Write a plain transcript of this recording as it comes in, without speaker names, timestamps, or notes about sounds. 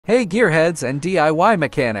Hey gearheads and DIY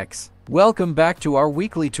mechanics! Welcome back to our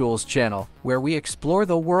Weekly Tools channel, where we explore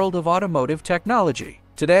the world of automotive technology.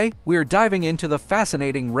 Today, we're diving into the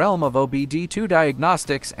fascinating realm of OBD2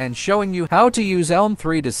 diagnostics and showing you how to use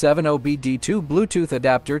ELM327 OBD2 Bluetooth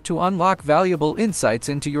adapter to unlock valuable insights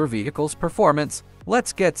into your vehicle's performance.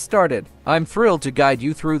 Let's get started. I'm thrilled to guide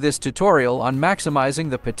you through this tutorial on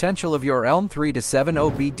maximizing the potential of your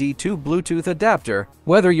ELM327 OBD2 Bluetooth adapter.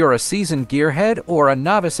 Whether you're a seasoned gearhead or a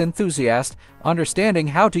novice enthusiast, understanding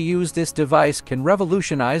how to use this device can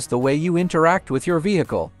revolutionize the way you interact with your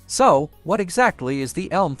vehicle. So, what exactly is the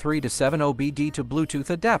ELM327 OBD2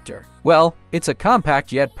 Bluetooth adapter? Well, it's a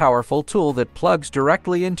compact yet powerful tool that plugs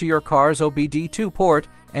directly into your car's OBD2 port,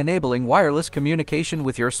 enabling wireless communication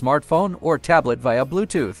with your smartphone or tablet via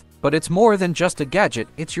Bluetooth. But it's more than just a gadget,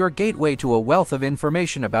 it's your gateway to a wealth of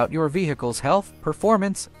information about your vehicle's health,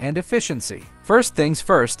 performance, and efficiency. First things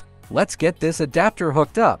first, let's get this adapter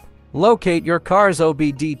hooked up. Locate your car's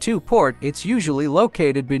OBD2 port. It's usually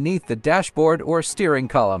located beneath the dashboard or steering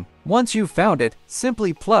column. Once you've found it,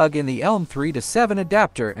 simply plug in the ELM327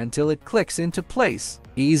 adapter until it clicks into place.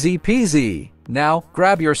 Easy peasy! Now,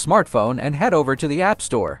 grab your smartphone and head over to the App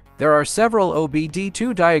Store. There are several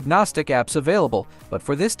OBD2 diagnostic apps available, but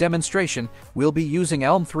for this demonstration, we'll be using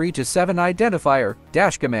ELM327 Identifier,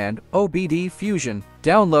 Dash Command, OBD Fusion.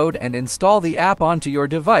 Download and install the app onto your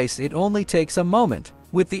device. It only takes a moment.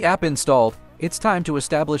 With the app installed, it's time to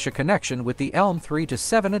establish a connection with the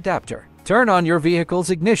ELM327 adapter. Turn on your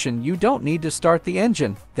vehicle's ignition. You don't need to start the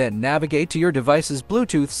engine. Then navigate to your device's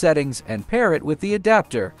Bluetooth settings and pair it with the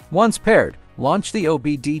adapter. Once paired, launch the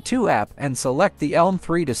OBD2 app and select the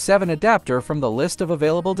ELM327 adapter from the list of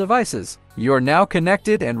available devices. You're now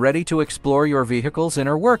connected and ready to explore your vehicle's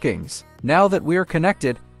inner workings. Now that we're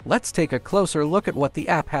connected, let's take a closer look at what the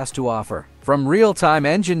app has to offer. From real-time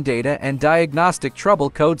engine data and diagnostic trouble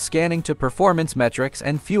code scanning to performance metrics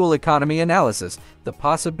and fuel economy analysis, the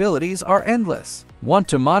possibilities are endless. Want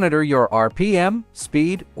to monitor your RPM,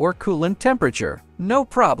 speed, or coolant temperature? No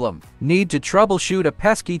problem. Need to troubleshoot a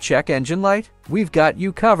pesky check engine light? We've got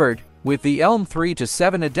you covered. With the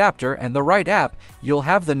ELM327 adapter and the right app, you'll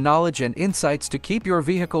have the knowledge and insights to keep your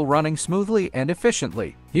vehicle running smoothly and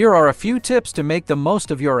efficiently. Here are a few tips to make the most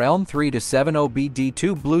of your ELM327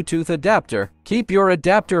 OBD2 Bluetooth adapter. Keep your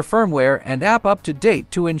adapter firmware and app up to date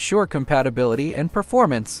to ensure compatibility and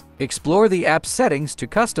performance. Explore the app settings to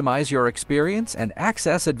customize your experience and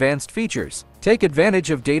access advanced features. Take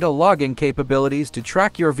advantage of data logging capabilities to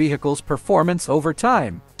track your vehicle's performance over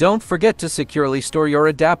time. Don't forget to securely store your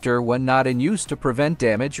adapter when not in use to prevent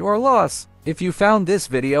damage or loss. If you found this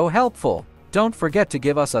video helpful, don't forget to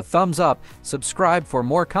give us a thumbs up, subscribe for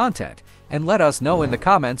more content, and let us know in the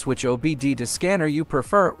comments which OBD2 scanner you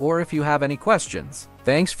prefer or if you have any questions.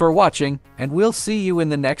 Thanks for watching, and we'll see you in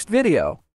the next video.